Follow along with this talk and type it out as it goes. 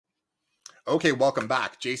Okay, welcome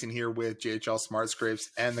back. Jason here with GHL Smart Scripts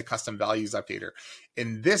and the Custom Values Updater.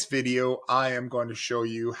 In this video, I am going to show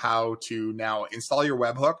you how to now install your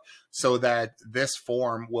webhook so that this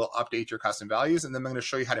form will update your custom values. And then I'm going to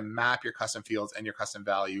show you how to map your custom fields and your custom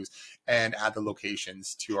values and add the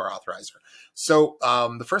locations to our authorizer. So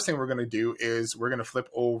the first thing we're going to do is we're going to flip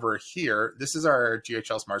over here. This is our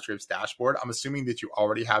GHL Smart Scripts dashboard. I'm assuming that you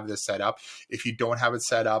already have this set up. If you don't have it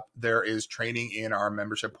set up, there is training in our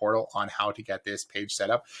membership portal on how to get this page set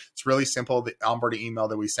up. It's really simple. The onboarding email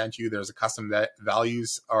that we sent you, there's a custom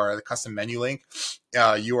values or the custom menu link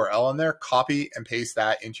URL in there. Copy and paste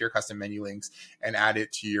that into your custom menu links and add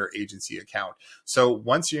it to your agency account. So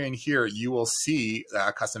once you're in here, you will see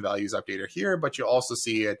custom values updater here, but you'll also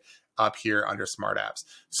see it up here under smart apps.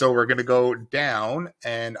 So we're going to go down,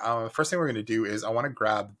 and first thing we're going to do is I want to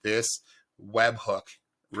grab this webhook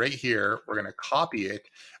right here. We're going to copy it.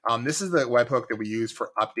 This is the webhook that we use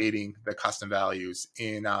for updating the custom values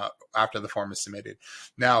in after the form is submitted.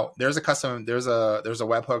 Now there's a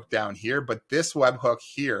webhook down here, but this webhook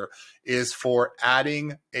here is for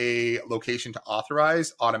adding a location to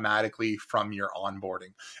authorize automatically from your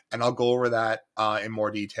onboarding. And I'll go over that in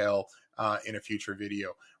more detail in a future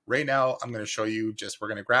video. Right now, I'm going to show you we're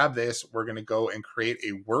going to grab this. We're going to go and create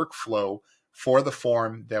a workflow for the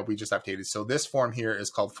form that we just updated. So this form here is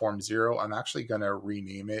called Form 0. I'm actually going to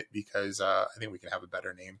rename it because I think we can have a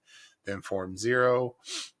better name than Form 0.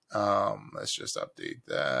 Let's just update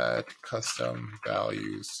that. Custom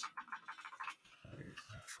values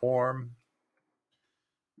form.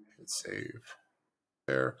 Hit save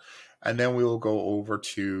there. And then we will go over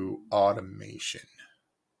to automation.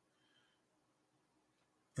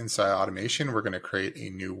 Inside automation, we're going to create a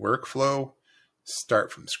new workflow.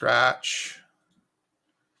 Start from scratch.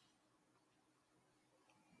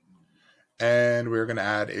 And we're going to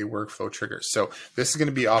add a workflow trigger. So this is going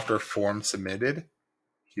to be after form submitted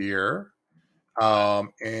here.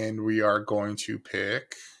 And we are going to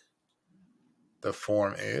pick the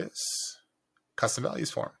form is custom values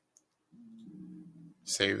form.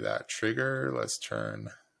 Save that trigger. Let's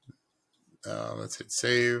hit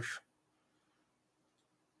save.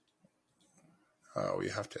 We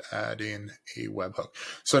have to add in a webhook.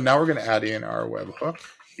 So now we're going to add in our webhook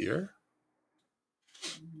here.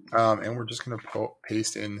 And we're just going to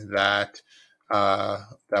paste in that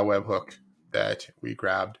webhook that we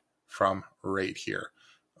grabbed from right here.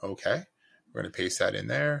 Okay, we're going to paste that in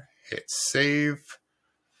there, hit save,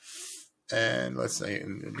 and let's say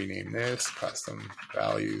rename this custom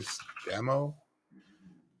values demo.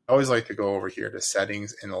 I always like to go over here to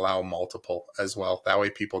settings and allow multiple as well. That way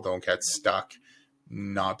people don't get stuck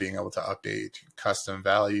not being able to update custom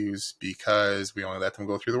values because we only let them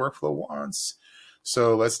go through the workflow once.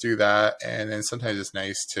 So let's do that. And then sometimes it's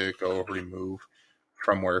nice to go remove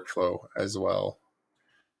from workflow as well,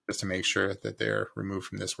 just to make sure that they're removed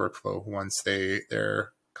from this workflow once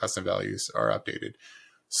their custom values are updated.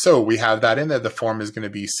 So we have that in there. The form is going to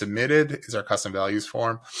be submitted, is our custom values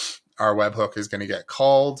form. Our webhook is going to get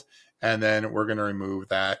called, and then we're going to remove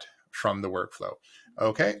that from the workflow.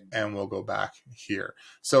 Okay, and we'll go back here.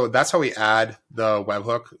 So that's how we add the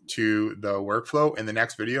webhook to the workflow. In the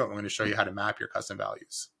next video, I'm going to show you how to map your custom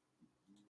values.